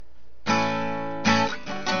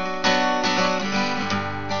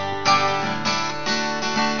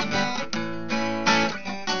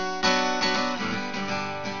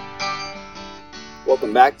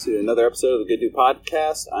welcome back to another episode of the Good Do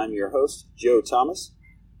Podcast. I'm your host, Joe Thomas,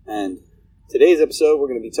 and today's episode we're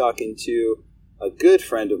going to be talking to a good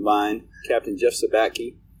friend of mine, Captain Jeff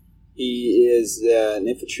Sabatke. He is an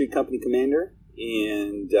infantry company commander,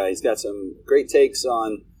 and he's got some great takes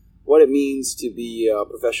on what it means to be a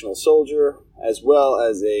professional soldier, as well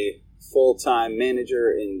as a full-time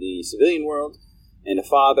manager in the civilian world, and a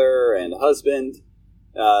father and a husband.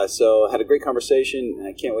 So I had a great conversation, and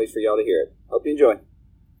I can't wait for y'all to hear it. Hope you enjoy.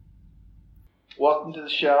 Welcome to the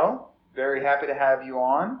show. Very happy to have you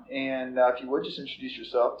on. And if you would, just introduce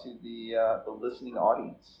yourself to the listening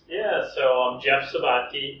audience. Yeah, so I'm Jeff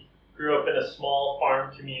Sabatke. Grew up in a small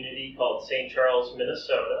farm community called St. Charles,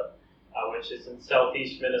 Minnesota, which is in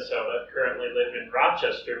southeast Minnesota. Currently live in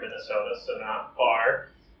Rochester, Minnesota, so not far.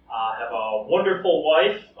 Have a wonderful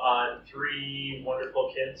wife and 3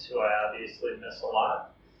 wonderful kids who I obviously miss a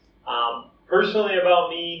lot. Personally about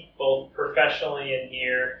me, both professionally and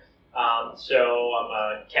here, so I'm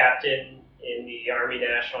a captain in the Army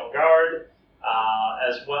National Guard,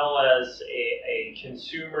 as well as a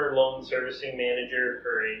consumer loan servicing manager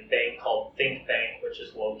for a bank called Think Bank, which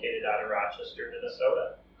is located out of Rochester,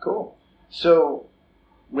 Minnesota. Cool. So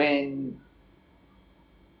when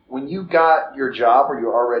you got your job, were you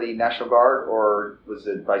already National Guard, or was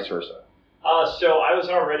it vice versa? So I was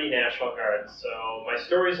already National Guard. So my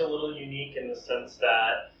story is a little unique in the sense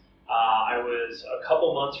that I was a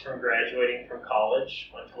couple months from graduating from college,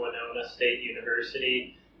 went to Winona State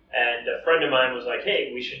University, and a friend of mine was like,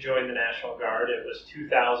 hey, we should join the National Guard. It was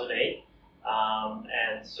 2008.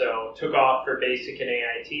 And so took off for basic and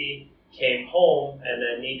AIT, came home, and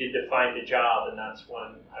then needed to find a job, and that's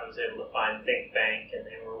when I was able to find Think Bank, and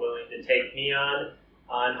they were willing to take me on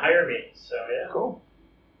and hire me. So yeah. Cool.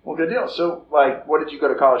 Well, good deal. So, what did you go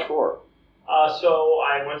to college for? So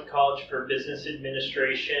I went to college for business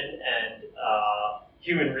administration and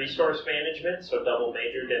human resource management, so double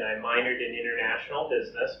majored, and I minored in international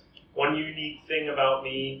business. One unique thing about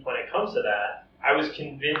me when it comes to that, I was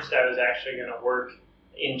convinced I was actually going to work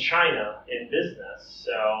in China in business.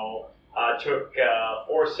 So took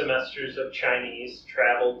 4 semesters of Chinese,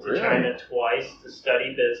 traveled to China twice to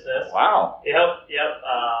study business. Wow. Yep.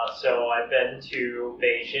 So I've been to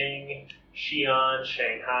Beijing, Xi'an,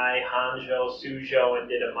 Shanghai, Hangzhou, Suzhou, and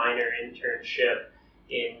did a minor internship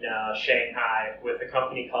in Shanghai with a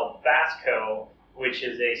company called Fastco, which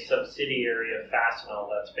is a subsidiary of Fastenal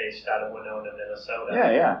that's based out of Winona, Minnesota.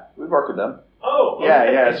 Yeah. We work with them. Oh,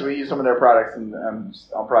 okay. Yeah. So we use some of their products and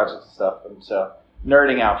on projects and stuff. And so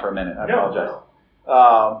nerding out for a minute. I apologize.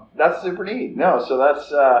 No. That's super neat. No, so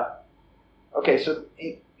that's okay. So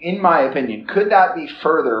in my opinion, could that be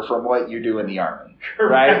further from what you do in the Army?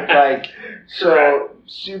 Correct. Right? So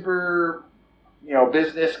super,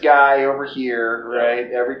 business guy over here,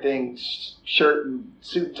 right? Everything shirt and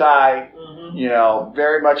suit tie,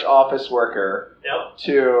 very much office worker. Yep.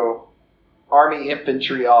 To Army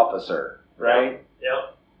infantry officer, right?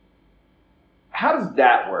 Yep. How does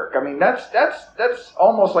that work? I mean, that's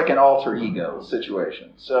almost like an alter ego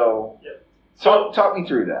situation. So, talk me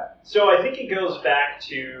through that. So I think it goes back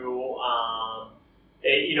to,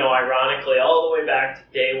 ironically, all the way back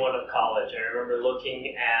to day one of college. I remember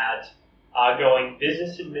looking at going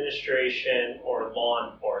business administration or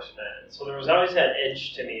law enforcement. So there was always that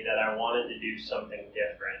edge to me that I wanted to do something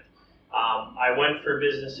different. I went for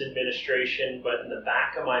business administration, but in the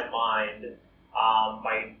back of my mind,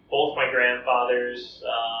 both my grandfathers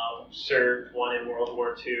served, one in World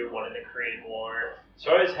War II, one in the Korean War.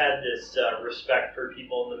 So I always had this respect for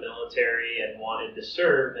people in the military and wanted to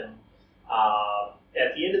serve. And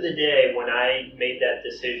at the end of the day, when I made that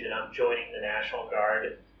decision, I'm joining the National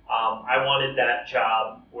Guard. I wanted that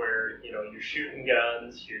job where, you're shooting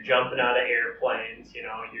guns, you're jumping out of airplanes,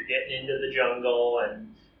 you're getting into the jungle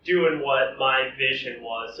and doing what my vision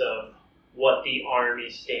was of what the Army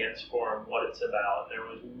stands for and what it's about. There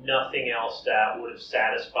was nothing else that would have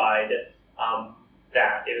satisfied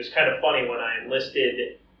that. It was kind of funny when I enlisted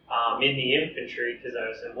in the infantry, because I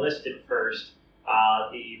was enlisted first.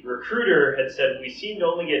 The recruiter had said, we seem to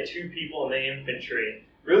only get 2 people in the infantry,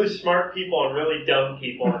 really smart people and really dumb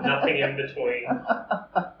people, and nothing in between.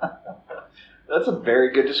 That's a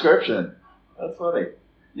very good description. That's funny.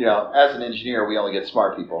 As an engineer, we only get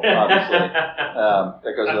smart people, obviously.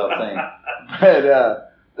 That goes without saying. But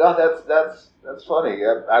no, that's funny.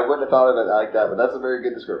 I wouldn't have thought of it like that, but that's a very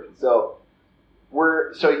good description. So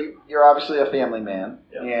you're obviously a family man,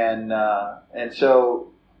 yep. And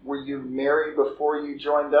so were you married before you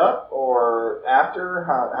joined up or after?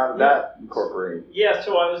 How did that incorporate? Yeah,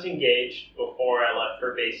 so I was engaged before I left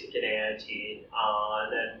for basic and AIT,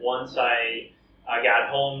 and then once I I got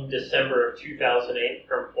home December of 2008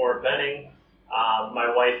 from Fort Benning.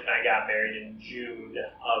 My wife and I got married in June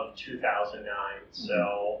of 2009.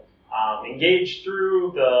 So engaged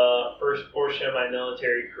through the first portion of my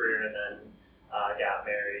military career, and then got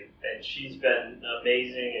married. And she's been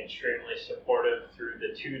amazing, extremely supportive through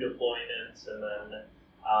the 2 deployments, and then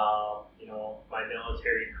my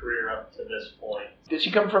military career up to this point. Did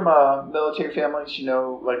she come from a military family? Did she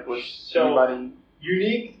know, was anybody?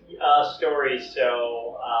 Unique story.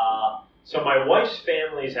 So my wife's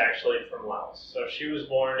family is actually from Laos. So she was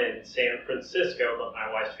born in San Francisco, but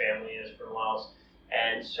my wife's family is from Laos.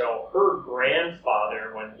 And so her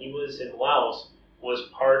grandfather, when he was in Laos, was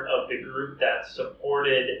part of the group that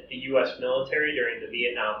supported the U.S. military during the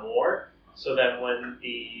Vietnam War. So then when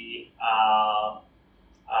the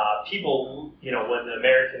people, when the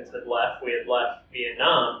Americans we had left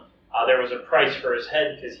Vietnam, there was a price for his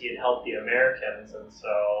head because he had helped the Americans. And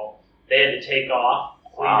so they had to take off,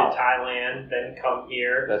 flee to Thailand, then come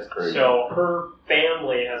here. That's crazy. So her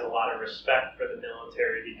family has a lot of respect for the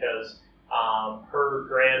military because her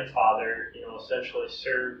grandfather, essentially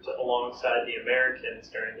served alongside the Americans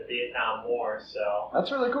during the Vietnam War. So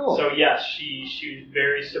that's really cool. So yes, she was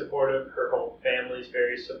very supportive. Her whole family's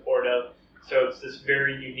very supportive. So it's this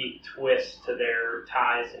very unique twist to their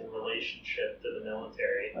ties and relationship to the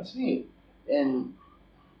military. That's neat. And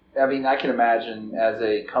I mean, I can imagine as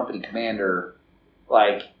a company commander,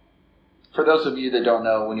 for those of you that don't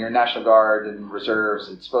know, when you're in National Guard and reserves,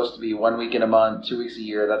 it's supposed to be 1 week in a month, 2 weeks a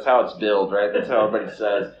year. That's how it's billed, right? That's how everybody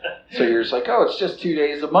says. So you're just it's just 2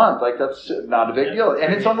 days a month. That's not a big deal.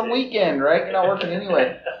 And it's on the weekend, right? You're not working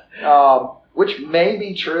anyway. Which may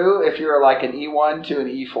be true if you're an E1 to an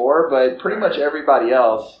E4, but pretty much everybody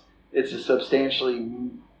else, it's a substantially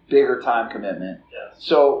bigger time commitment. Yes.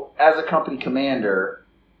 So as a company commander,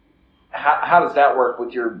 how does that work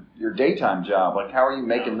with your daytime job? How are you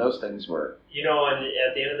making those things work? And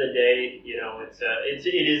at the end of the day,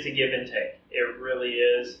 it is a give and take. It really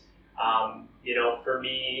is. For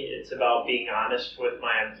me, it's about being honest with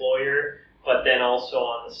my employer, but then also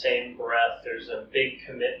on the same breath, there's a big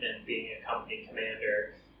commitment being a company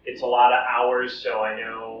commander. It's a lot of hours, so I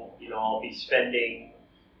know, I'll be spending,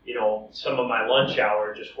 some of my lunch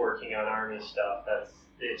hour just working on Army stuff.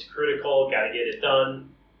 It's critical, got to get it done.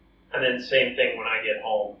 And then same thing when I get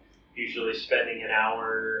home, usually spending an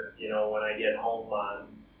hour, when I get home on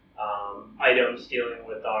items dealing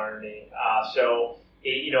with the Army.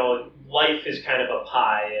 Life is kind of a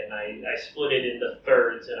pie, and I split it into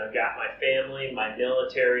thirds, and I've got my family, my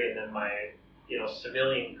military, and then my,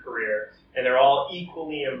 civilian career. And they're all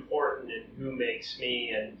equally important in who makes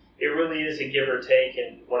me, and it really is a give or take.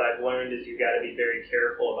 And what I've learned is you've got to be very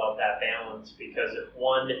careful about that balance, because if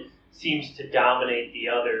one seems to dominate the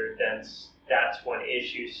other, then that's when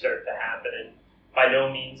issues start to happen. And by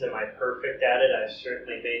no means am I perfect at it. I've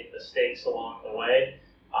certainly made mistakes along the way.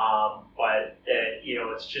 But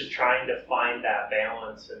it's just trying to find that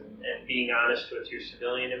balance and being honest with your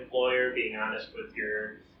civilian employer, being honest with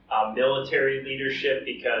your military leadership,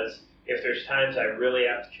 because if there's times I really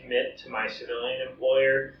have to commit to my civilian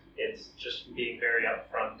employer, it's just being very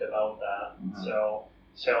upfront about that. Mm-hmm. So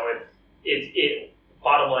if it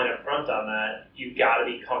bottom line up front on that, you've got to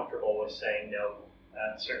be comfortable with saying no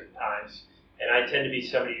at certain times. And I tend to be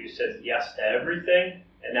somebody who says yes to everything,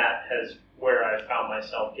 and that has where I found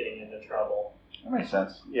myself getting into trouble. That makes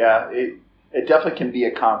sense. Yeah, it definitely can be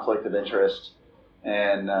a conflict of interest,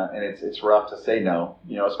 and it's rough to say no.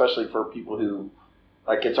 Especially for people who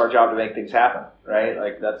it's our job to make things happen,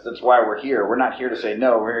 right? That's why we're here. We're not here to say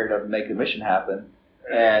no. We're here to make the mission happen.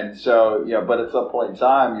 And so, but at some point in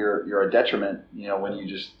time, you're a detriment, when you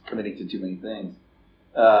just committing to too many things.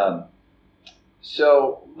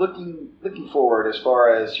 So looking forward, as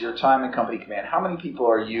far as your time in company command, how many people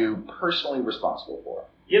are you personally responsible for?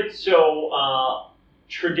 Yep. So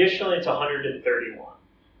traditionally, it's 131.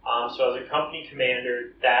 So as a company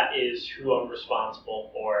commander, that is who I'm responsible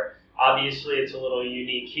for. Obviously, it's a little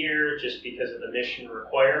unique here just because of the mission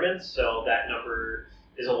requirements. So that number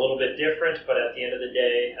is a little bit different, but at the end of the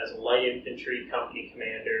day, as a light infantry company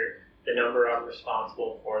commander, the number I'm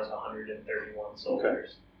responsible for is 131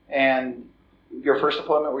 soldiers. Okay. And your first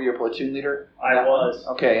deployment, were you a platoon leader? I was.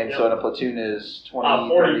 Okay, and so in a platoon is 20,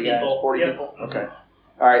 40 30 people. guys? 40 Yep. people? Okay.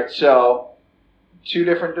 All right, so 2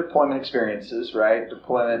 different deployment experiences, right?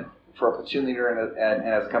 Deployment for a platoon leader and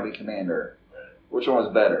as a company commander. Which one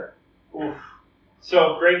was better? Oof.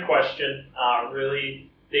 So great question.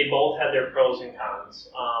 Really, they both had their pros and cons.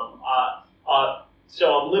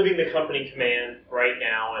 So I'm living the company command right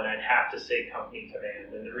now, and I'd have to say company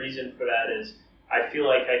command. And the reason for that is I feel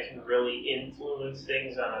like I can really influence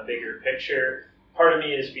things on a bigger picture. part of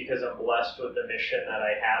me is because I'm blessed with the mission that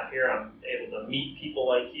I have here. I'm able to meet people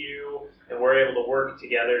like you, and we're able to work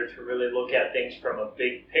together to really look at things from a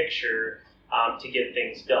big picture to get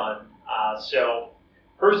things done. So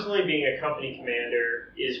personally, being a company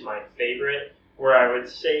commander is my favorite. Where I would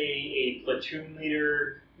say a platoon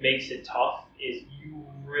leader makes it tough is you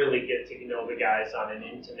really get to know the guys on an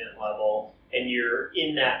intimate level, and you're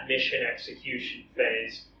in that mission execution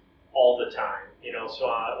phase all the time. So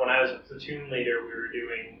when I was a platoon leader, we were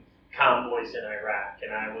doing convoys in Iraq,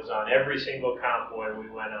 and I was on every single convoy we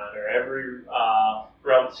went on, or every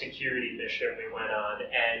route security mission we went on,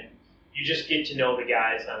 and you just get to know the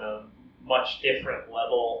guys on a much different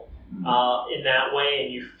level in that way,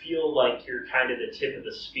 and you feel like you're kind of the tip of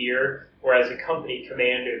the spear, whereas a company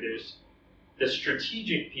commander, there's the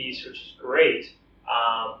strategic piece, which is great,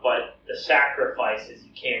 but the sacrifice is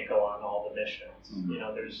you can't go on all the missions.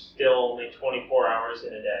 There's still only 24 hours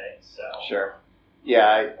in a day. So Sure.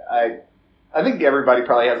 Yeah, I think everybody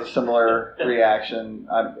probably has a similar reaction.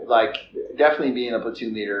 Like, definitely being a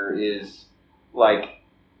platoon leader is like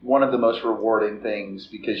one of the most rewarding things,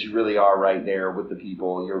 because you really are right there with the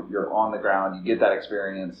people. You're on the ground. You get that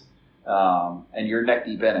experience, and you're neck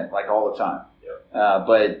deep in it, like, all the time. Yep.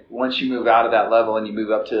 But once you move out of that level and you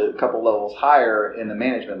move up to a couple levels higher in the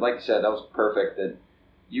management, like you said, that was perfect, that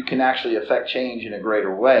you can actually affect change in a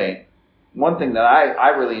greater way. One thing that I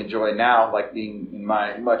really enjoy now, like being in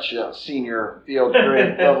my much senior field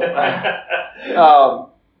grid level,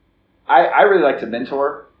 I really like to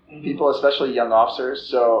mentor people, especially young officers.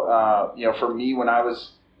 So, for me, when I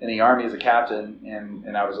was in the Army as a captain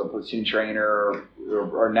and I was a platoon trainer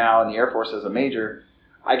or now in the Air Force as a major,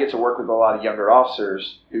 I get to work with a lot of younger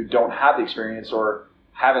officers who don't have the experience or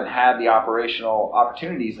haven't had the operational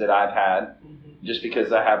opportunities that I've had, just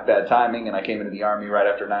because I have bad timing and I came into the Army right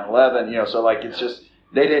after 9/11. So like, it's just,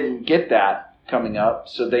 they didn't get that coming up,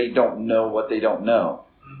 so they don't know what they don't know.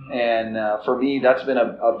 And for me, that's been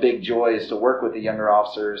a big joy, is to work with the younger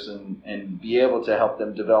officers and be able to help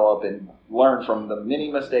them develop and learn from the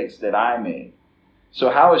many mistakes that I made. So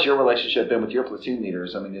how has your relationship been with your platoon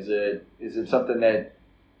leaders? I mean, is it something that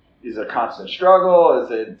is a constant struggle?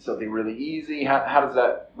 Is it something really easy? How does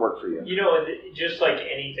that work for you? Just like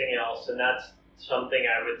anything else, and that's something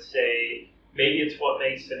I would say, maybe it's what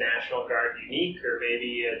makes the National Guard unique, or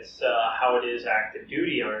maybe it's how it is active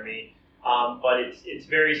duty Army. But it's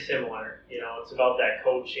very similar. It's about that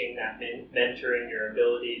coaching, that mentoring, your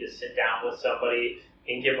ability to sit down with somebody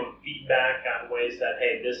and give them feedback on ways that,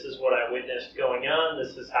 hey, this is what I witnessed going on.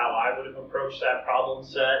 This is how I would have approached that problem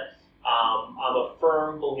set. I'm a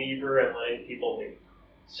firm believer in letting people lead.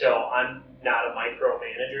 So I'm not a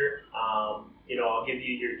micromanager. I'll give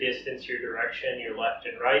you your distance, your direction, your left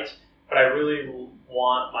and right. But I really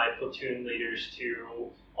want my platoon leaders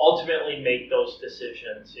to ultimately make those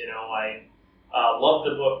decisions. I love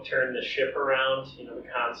the book Turn the Ship Around, the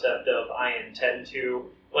concept of I intend to,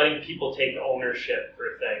 letting people take ownership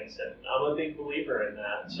for things. And I'm a big believer in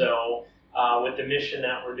that. So with the mission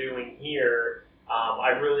that we're doing here,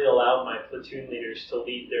 I've really allowed my platoon leaders to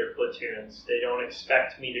lead their platoons. They don't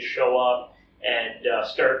expect me to show up and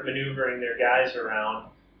start maneuvering their guys around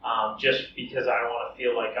just because I want to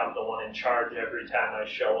feel like I'm the one in charge every time I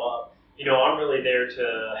show up. I'm really there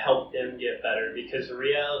to help them get better, because the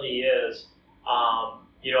reality is,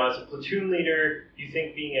 as a platoon leader, you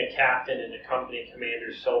think being a captain and a company commander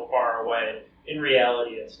is so far away. In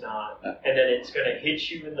reality, it's not. And then it's going to hit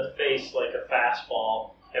you in the face like a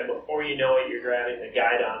fastball, and before you know it, you're grabbing the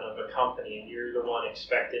guidon of a company and you're the one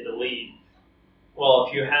expected to lead. Well,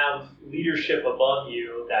 if you have leadership above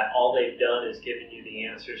you that all they've done is given you the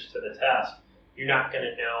answers to the test, you're not going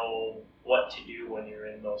to know what to do when you're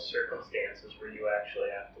in those circumstances where you actually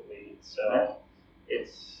have to lead. So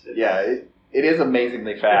it is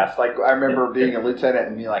amazingly fast. Like, I remember being a lieutenant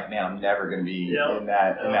and being like, man, I'm never going to be in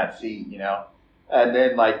that seat, And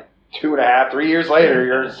then like 2.5, 3 years later,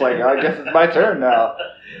 you're just like, I guess it's my turn now.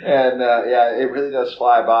 And it really does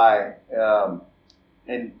fly by.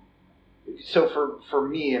 And so for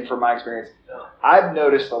me and from my experience, I've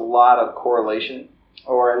noticed a lot of correlation,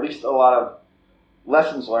 or at least a lot of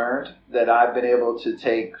lessons learned that I've been able to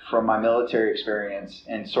take from my military experience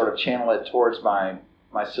and sort of channel it towards my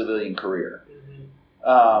civilian career.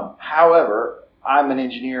 However, I'm an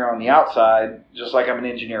engineer on the outside, just like I'm an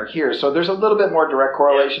engineer here. So there's a little bit more direct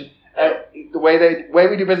correlation. The way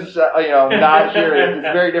we do business, not here is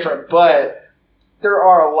very different, but there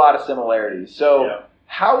are a lot of similarities. So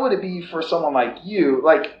how would it be for someone like you?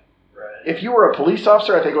 Like, if you were a police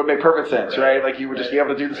officer, I think it would make perfect sense, right? Like, you would just be able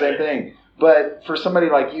to do the same thing. But for somebody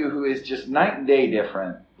like you who is just night and day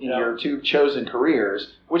different in your two chosen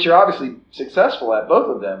careers, which you're obviously successful at, both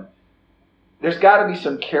of them, there's got to be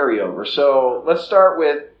some carryover. So let's start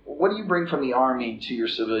with, what do you bring from the Army to your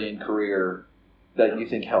civilian career that you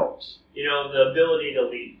think helps? The ability to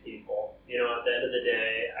lead people. At the end of the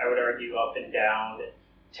day, I would argue up and down,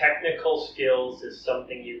 technical skills is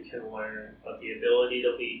something you can learn, but the ability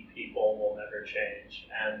to lead people will never change.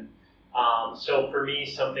 And so for me,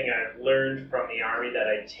 something I've learned from the Army that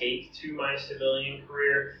I take to my civilian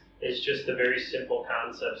career is just the very simple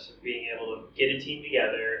concepts of being able to get a team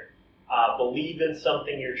together, believe in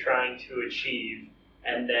something you're trying to achieve,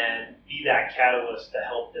 and then be that catalyst to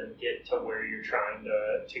help them get to where you're trying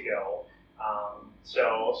to go.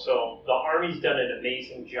 So the Army's done an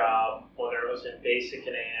amazing job, whether it was in basic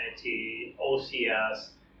and AIT, OCS,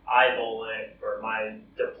 IVOLIC, or my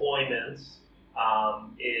deployments,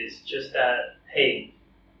 is just that, hey,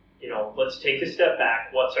 let's take a step back.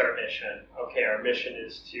 What's our mission? Okay, our mission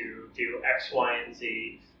is to do X, Y, and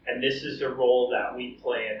Z, and this is the role that we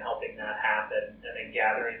play in helping that happen, and then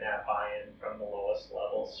gathering that buy-in from the lowest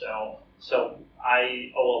level. So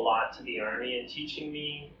I owe a lot to the Army in teaching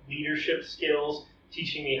me leadership skills,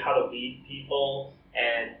 teaching me how to lead people,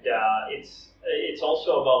 and it's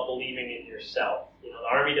also about believing in yourself. The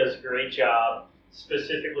Army does a great job,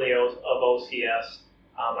 specifically of OCS.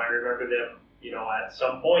 I remember them, at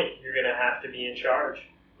some point you're going to have to be in charge,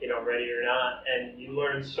 ready or not, and you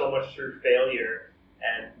learn so much through failure.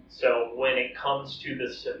 And so when it comes to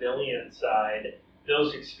the civilian side,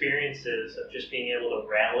 those experiences of just being able to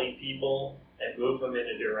rally people and move them in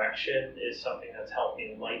a direction is something that's helped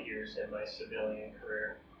me light years in my civilian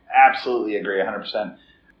career. Absolutely agree, 100%.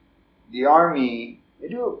 The Army, they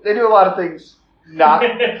do a lot of things not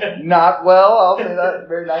well. I'll say that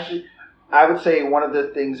very nicely. I would say one of the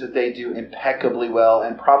things that they do impeccably well,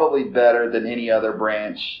 and probably better than any other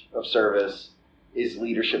branch of service, is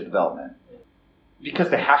leadership development.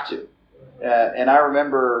 Because they have to. And I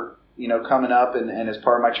remember, coming up and as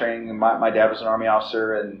part of my training, and my dad was an Army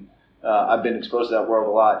officer, and I've been exposed to that world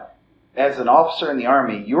a lot. As an officer in the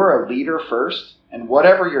Army, you're a leader first, and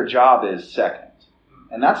whatever your job is second.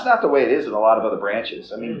 And that's not the way it is in a lot of other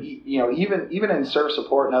branches. I mean, even in service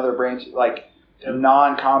support and other branches, like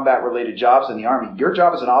non-combat related jobs in the Army, your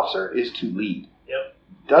job as an officer is to lead. Yep.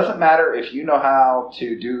 Doesn't matter if you know how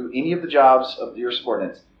to do any of the jobs of your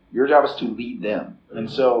subordinates. Your job is to lead them.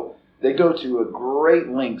 And so they go to a great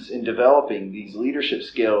lengths in developing these leadership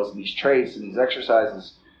skills and these traits and these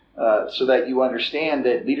exercises so that you understand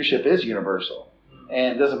that leadership is universal.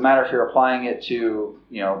 And it doesn't matter if you're applying it to,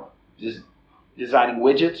 designing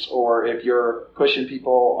widgets, or if you're pushing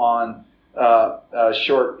people on a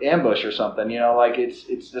short ambush or something,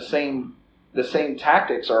 it's the same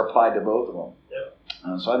tactics are applied to both of them.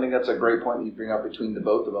 Yep. So I think that's a great point that you bring up between the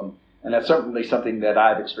both of them. And that's certainly something that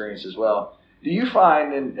I've experienced as well. Do you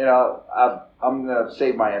find, and I'm going to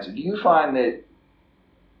save my answer, do you find that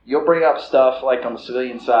you'll bring up stuff like on the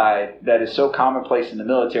civilian side that is so commonplace in the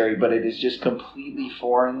military, but it is just completely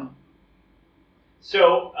foreign?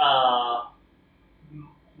 So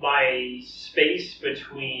my space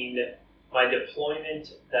between my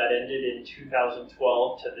deployment that ended in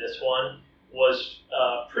 2012 to this one was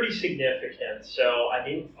pretty significant. So I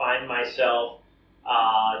didn't find myself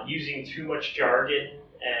using too much jargon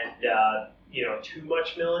and too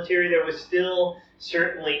much military. There was still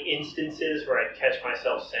certainly instances where I'd catch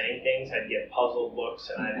myself saying things. I'd get puzzled looks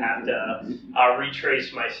and I'd have to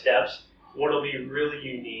retrace my steps. What'll be really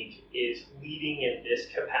unique is leading in this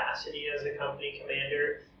capacity as a company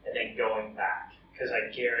commander and then going back, because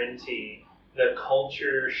I guarantee the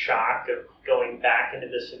culture shock of going back into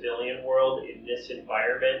the civilian world in this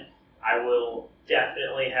environment, I will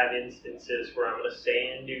definitely have instances where I'm going to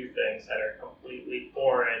say and do things that are completely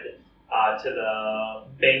foreign to the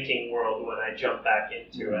banking world when I jump back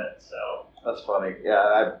into it. So that's funny.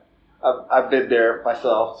 Yeah, I've been there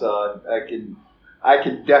myself, so I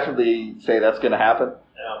can definitely say that's going to happen.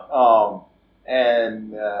 Yeah.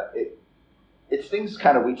 It's things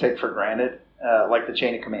kind of we take for granted, like the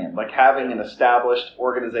chain of command, like having an established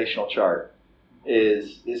organizational chart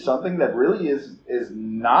is something that really is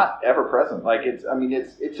not ever present. Like it's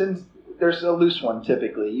in, there's a loose one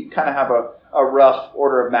typically. You kind of have a rough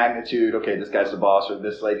order of magnitude. Okay, this guy's the boss or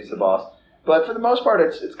this lady's the boss. But for the most part,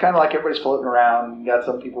 it's kind of like everybody's floating around. You got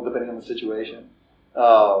some people depending on the situation.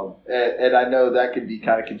 And I know that could be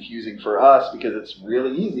kind of confusing for us because it's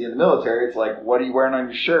really easy in the military. It's like, what are you wearing on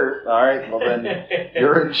your shirt? All right, well then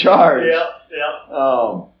you're in charge.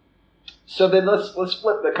 Yeah. So then let's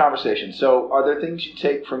flip the conversation. So are there things you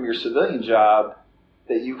take from your civilian job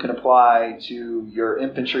that you can apply to your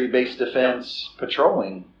infantry-based defense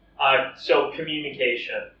patrolling? So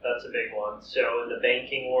communication, that's a big one. So in the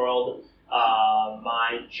banking world,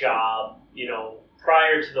 my job,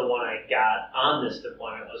 prior to the one I got on this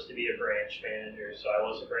deployment was to be a branch manager. So I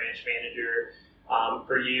was a branch manager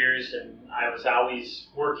for years, and I was always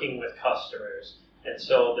working with customers. And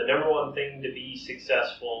so the number one thing to be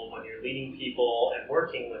successful when you're leading people and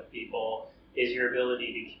working with people is your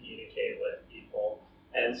ability to communicate with people.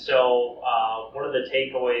 And so one of the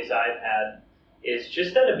takeaways I've had is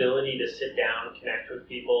just that ability to sit down, connect with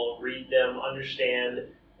people, read them, understand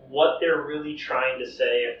what they're really trying to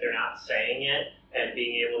say if they're not saying it, and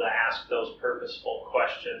being able to ask those purposeful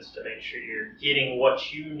questions to make sure you're getting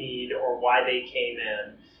what you need or why they came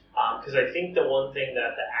in. Because I think the one thing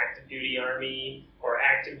that the active duty Army or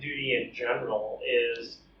active duty in general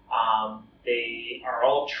is they are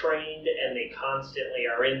all trained and they constantly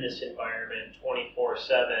are in this environment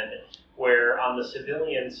 24/7, where on the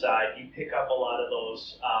civilian side you pick up a lot of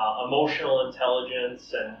those emotional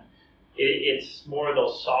intelligence, and it's more of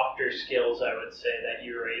those softer skills, I would say, that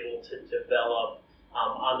you're able to develop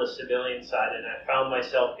on the civilian side. And I found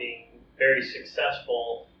myself being very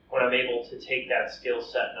successful when I'm able to take that skill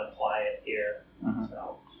set and apply it here. Mm-hmm.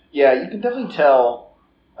 So. Yeah, you can definitely tell,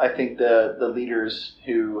 I think, the leaders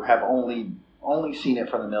who have only seen it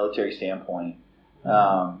from the military standpoint.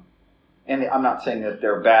 And I'm not saying that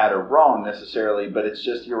they're bad or wrong necessarily, but it's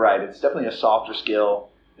just, you're right, it's definitely a softer skill.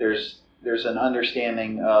 There's an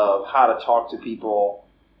understanding of how to talk to people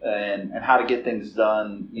and how to get things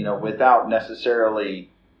done, without necessarily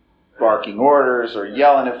barking orders or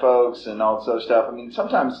yelling at folks and all this other stuff. I mean,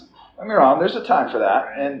 sometimes, don't get me wrong, there's a time for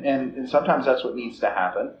that, and sometimes that's what needs to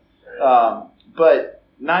happen. But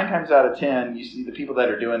 9 times out of 10, you see the people that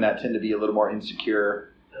are doing that tend to be a little more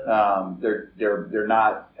insecure. They're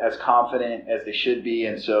not as confident as they should be,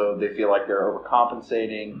 and so they feel like they're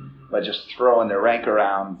overcompensating by just throwing their rank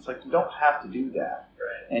around. It's like, you don't have to do that.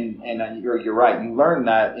 Right. And you're right. You learn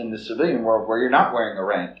that in the civilian world where you're not wearing a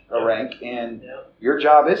rank, and your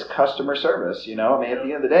job is customer service. I mean, at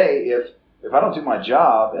the end of the day, if I don't do my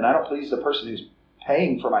job and I don't please the person who's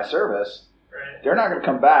paying for my service, they're not going to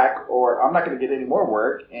come back, or I'm not going to get any more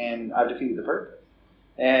work, and I've defeated the purpose.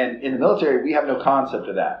 And in the military, we have no concept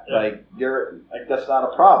of that. Yeah. That's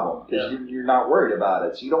not a problem because you're not worried about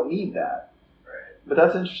it, so you don't need that. Right. But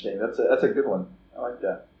that's interesting. That's a good one. I like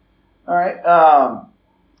that. All right.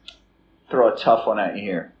 Throw a tough one at you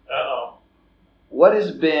here. Uh-oh. What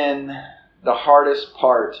has been the hardest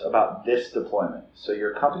part about this deployment? So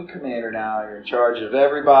you're a company commander now. You're in charge of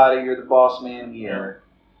everybody. You're the boss man here.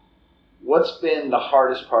 What's been the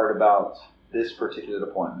hardest part about this particular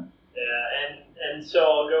deployment? Yeah, and so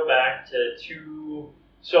I'll go back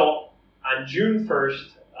so on June 1st,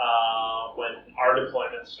 when our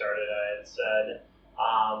deployment started, I had said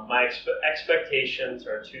my expectations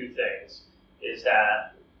are 2 things. Is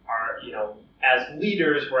that as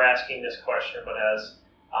leaders, we're asking this question, but as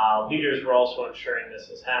leaders, we're also ensuring this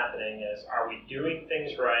is happening, are we doing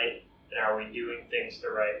things right, and are we doing things the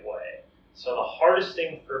right way? So the hardest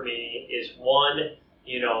thing for me is, one,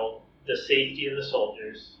 the safety of the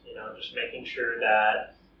soldiers, just making sure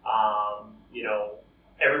that,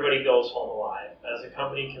 everybody goes home alive. As a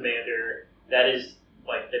company commander, that is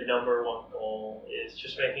like the number one goal, is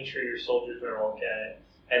just making sure your soldiers are okay.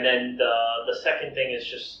 And then the second thing is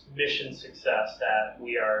just mission success, that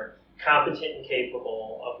we are competent and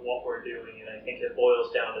capable of what we're doing. And I think it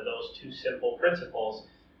boils down to those 2 simple principles.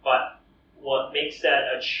 But what makes that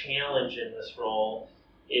a challenge in this role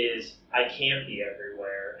is I can't be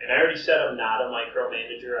everywhere. And I already said I'm not a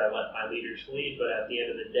micromanager. I let my leaders lead, but at the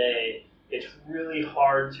end of the day, it's really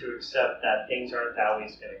hard to accept that things aren't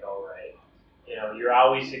always going to go right. You're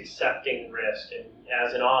always accepting risk. And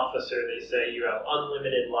as an officer, they say you have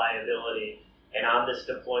unlimited liability. And on this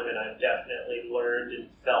deployment, I've definitely learned and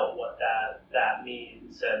felt what that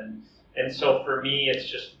means. And so for me, it's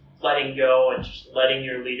just letting go and just letting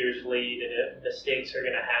your leaders lead, and if mistakes are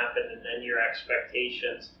going to happen, and then your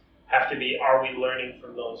expectations have to be, are we learning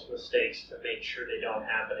from those mistakes to make sure they don't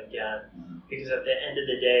happen again? Because at the end of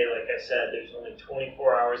the day, like I said, there's only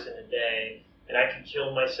 24 hours in a day, and I could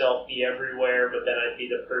kill myself, be everywhere, but then I'd be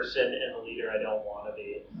the person and the leader I don't want to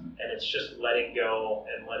be. And it's just letting go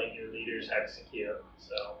and letting your leaders execute.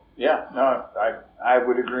 So yeah, no, I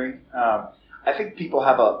would agree. I think people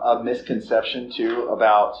have a misconception too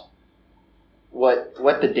about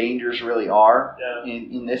what the dangers really are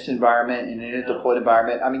in this environment and in a deployed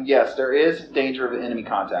environment. I mean, yes, there is danger of enemy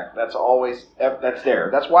contact. That's there.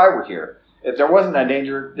 That's why we're here. If there wasn't that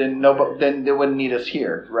danger, then they wouldn't need us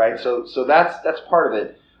here, right? So that's part of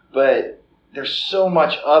it. But there's so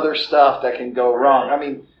much other stuff that can go wrong. I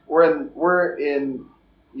mean, we're in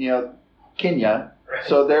Kenya, Right.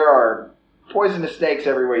 so there are poisonous snakes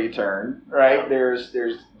everywhere you turn, right? Yeah.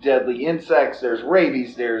 There's deadly insects, there's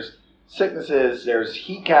rabies, there's sicknesses, there's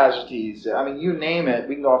heat casualties. I mean, you name it,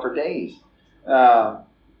 we can go on for days.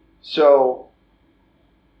 So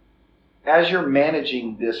as you're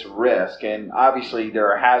managing this risk, and obviously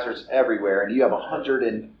there are hazards everywhere, and you have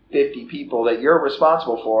 150 people that you're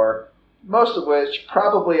responsible for, most of which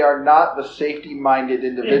probably are not the safety-minded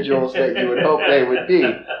individuals that you would hope they would be.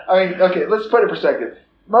 I mean, okay, let's put it in perspective.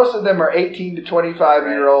 Most of them are 18 to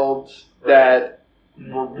 25-year-olds that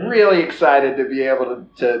were really excited to be able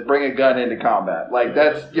to bring a gun into combat. Like,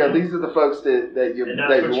 that's, these are the folks that you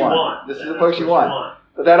want. This is the folks you want.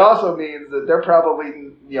 But that also means that they're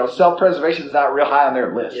probably, self-preservation is not real high on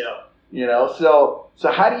their list. Yeah. So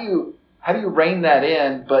how do you rein that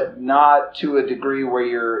in, but not to a degree where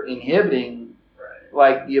you're inhibiting,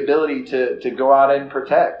 like, the ability to go out and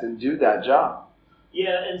protect and do that job?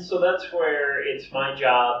 Yeah, and so that's where it's my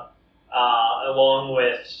job, along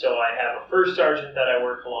with, so I have a first sergeant that I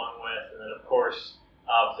work along with, and then, of course,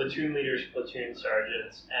 platoon leaders, platoon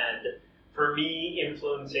sergeants, and for me,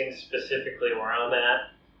 influencing specifically where I'm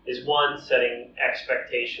at is, one, setting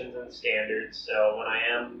expectations and standards. So when I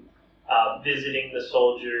am visiting the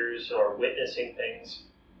soldiers or witnessing things,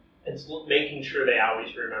 it's making sure they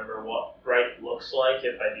always remember what right looks like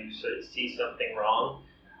if I do see something wrong.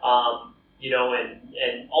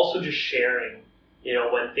 And also just sharing,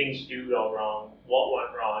 when things do go wrong, what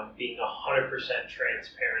went wrong, being 100%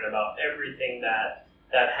 transparent about everything that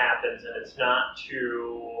happens, and it's not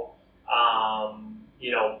to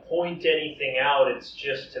point anything out. It's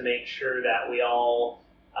just to make sure that we all,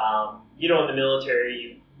 in the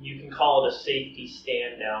military, you can call it a safety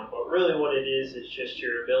stand down, but really what it is just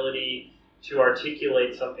your ability to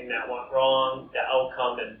articulate something that went wrong, the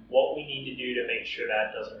outcome, and what we need to do to make sure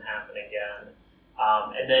that doesn't happen again.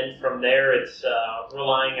 And then from there, it's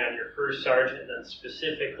relying on your first sergeant, and then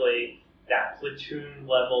specifically that platoon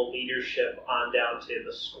level leadership on down to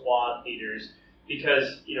the squad leaders,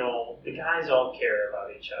 because, the guys all care about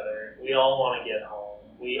each other. We all want to get home.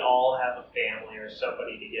 We all have a family or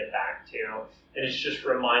somebody to get back to. And it's just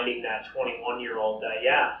reminding that 21-year-old that,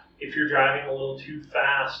 if you're driving a little too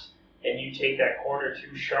fast and you take that corner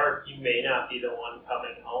too sharp, you may not be the one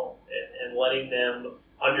coming home. And letting them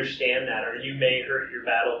understand that, or you may hurt your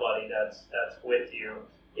battle buddy that's with you.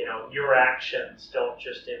 Your actions don't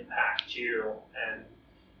just impact you.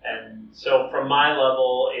 And so from my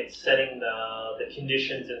level, it's setting the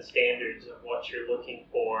conditions and standards of what you're looking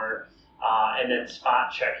for, and then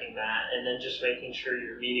spot checking that, and then just making sure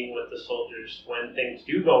you're meeting with the soldiers when things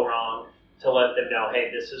do go wrong to let them know,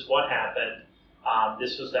 hey, this is what happened,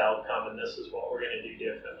 this was the outcome, and this is what we're going to do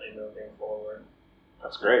differently moving forward.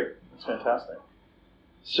 That's great. That's fantastic.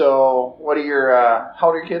 So what are your, how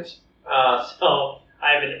old are your kids? So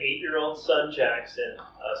I have an 8-year-old son, Jackson,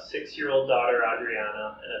 a 6-year-old daughter,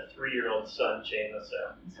 Adriana, and a 3-year-old son,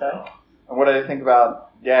 Jameson. Okay. And what do they think about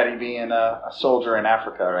Daddy being a soldier in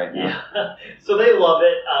Africa right now? Yeah, so they love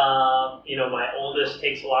it. My oldest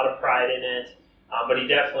takes a lot of pride in it, but he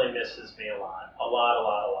definitely misses me a lot.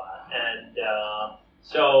 And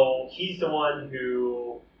so he's the one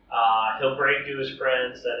who he'll brag to his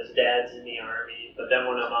friends that his dad's in the Army, but then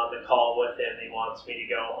when I'm on the call with him, he wants me to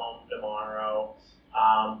go home tomorrow.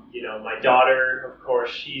 My daughter, of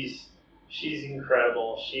course, she's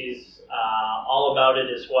incredible. She's all about it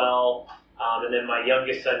as well. And then my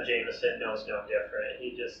youngest son, Jameson, knows no different.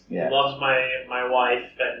 He just loves my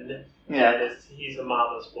wife, and he's a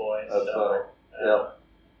mama's boy. That's so, yeah.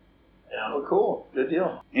 Well, cool. Good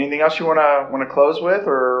deal. Anything else you want to close with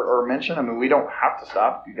or mention? I mean, we don't have to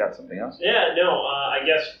stop if you got something else. Yeah, no. I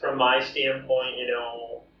guess from my standpoint,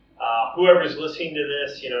 whoever's listening to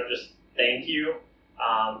this, just thank you.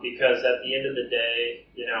 Because at the end of the day,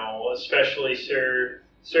 especially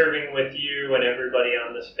serving with you and everybody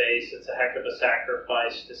on this base, it's a heck of a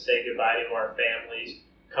sacrifice to say goodbye to our families,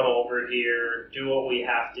 come over here, do what we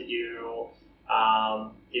have to do,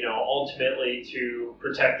 ultimately to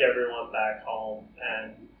protect everyone back home.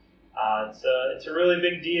 And it's a really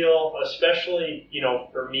big deal, especially,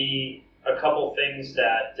 for me, a couple things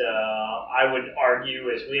that I would argue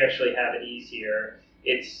is we actually have it easier.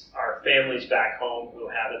 It's our families back home who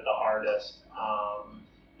have it the hardest.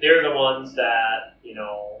 They're the ones that,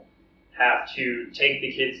 have to take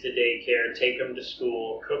the kids to daycare, take them to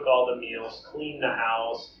school, cook all the meals, clean the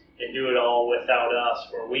house, and do it all without us,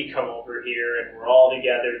 where we come over here and we're all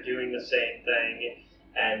together doing the same thing.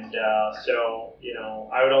 And so,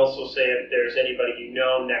 I would also say if there's anybody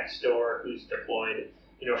next door who's deployed,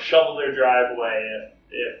 shovel their driveway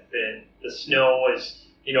if the snow is,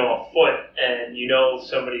 a foot, and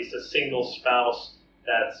somebody's a single spouse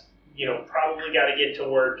that's, probably got to get to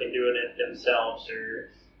work and doing it themselves, or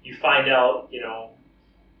you find out,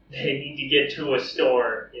 they need to get to a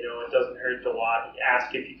store, it doesn't hurt to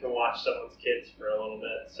ask if you can watch someone's kids for a little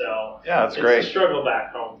bit. So yeah, that's great. It's a struggle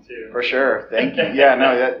back home too. For sure. Thank you. Yeah,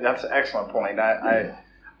 no, that's an excellent point. I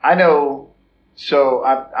know. So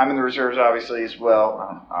I'm in the reserves, obviously, as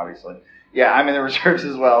well. Obviously, yeah, I'm in the reserves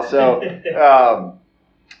as well. So,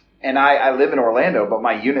 and I live in Orlando, but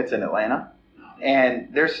my unit's in Atlanta,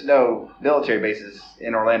 and there's no military bases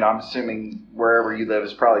in Orlando. I'm assuming wherever you live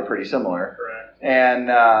is probably pretty similar. Correct.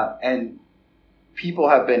 And people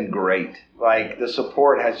have been great. Like the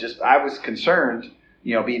support has just. I was concerned,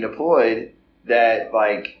 being deployed, that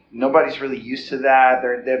like nobody's really used to that.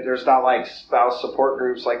 There's not like spouse support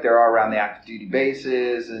groups like there are around the active duty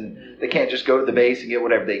bases, and they can't just go to the base and get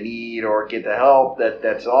whatever they need or get the help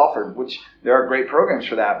that's offered, which there are great programs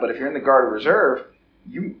for that. But if you're in the Guard or Reserve,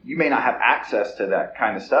 you may not have access to that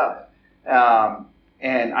kind of stuff.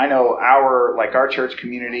 And I know our church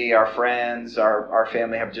community, our friends, our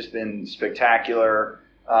family have just been spectacular.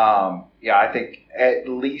 I think at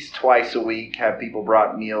least twice a week have people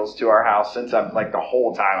brought meals to our house since I'm the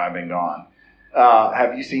whole time I've been gone.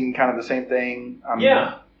 Have you seen kind of the same thing?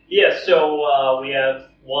 Yeah. So we have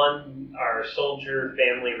our Soldier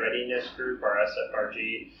Family Readiness Group, our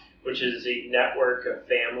SFRG, which is a network of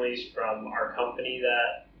families from our company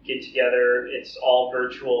that get together. It's all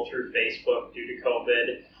virtual through Facebook due to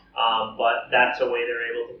COVID, but that's a way they're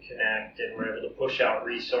able to connect, and we're able to push out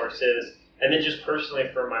resources. And then just personally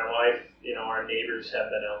for my wife, our neighbors have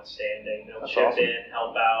been outstanding. They'll chip in,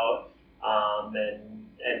 help out,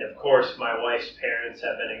 and of course my wife's parents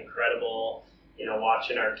have been incredible.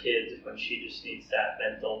 Watching our kids when she just needs that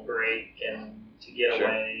mental break and to get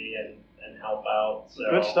away and help out. So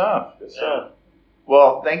good stuff.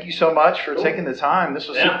 Well, thank you so much for taking the time. This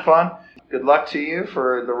was super fun. Good luck to you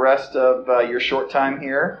for the rest of your short time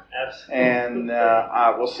here. Absolutely. And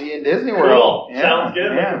we'll see you in Disney World. Cool. Yeah. Sounds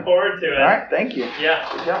good. Looking forward to it. All right. Thank you. Yeah.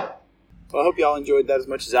 Good job. Well, I hope you all enjoyed that as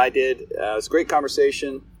much as I did. It was a great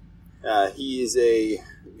conversation. He is a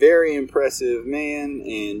very impressive man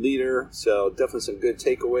and leader, so definitely some good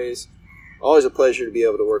takeaways. Always a pleasure to be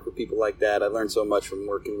able to work with people like that. I learned so much from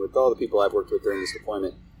working with all the people I've worked with during this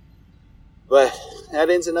deployment. But that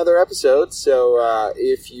ends another episode, so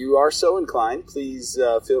if you are so inclined, please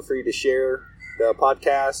feel free to share the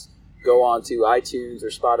podcast. Go on to iTunes or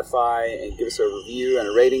Spotify and give us a review and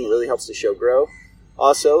a rating. It really helps the show grow.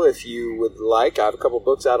 Also, if you would like, I have a couple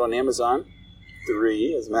books out on Amazon.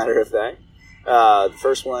 3, as a matter of fact. The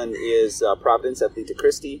first one is Providence, Athleta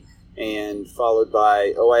Christie, and followed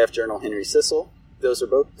by OIF Journal, Henry Sissel. Those are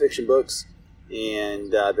both fiction books,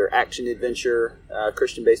 and they're action-adventure,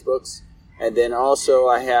 Christian-based books. And then also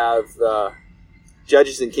I have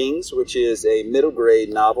Judges and Kings, which is a middle-grade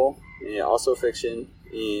novel, also fiction,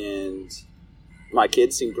 and my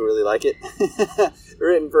kids seem to really like it.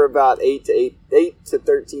 Written for about 8 to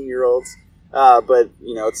 13-year-olds, but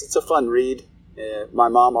it's a fun read. My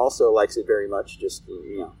mom also likes it very much, just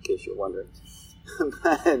in case you're wondering.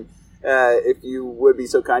 But, if you would be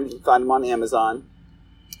so kind, you can find them on Amazon,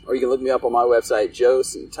 or you can look me up on my website,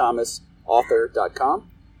 joecthomasauthor.com,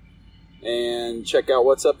 and check out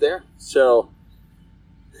what's up there. So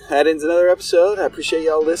that ends another episode. I appreciate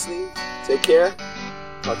y'all listening. Take care.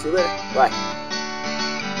 Talk to you later. Bye.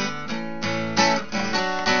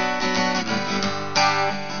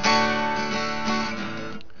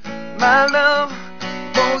 My love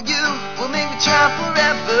for you will make me try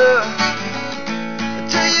forever.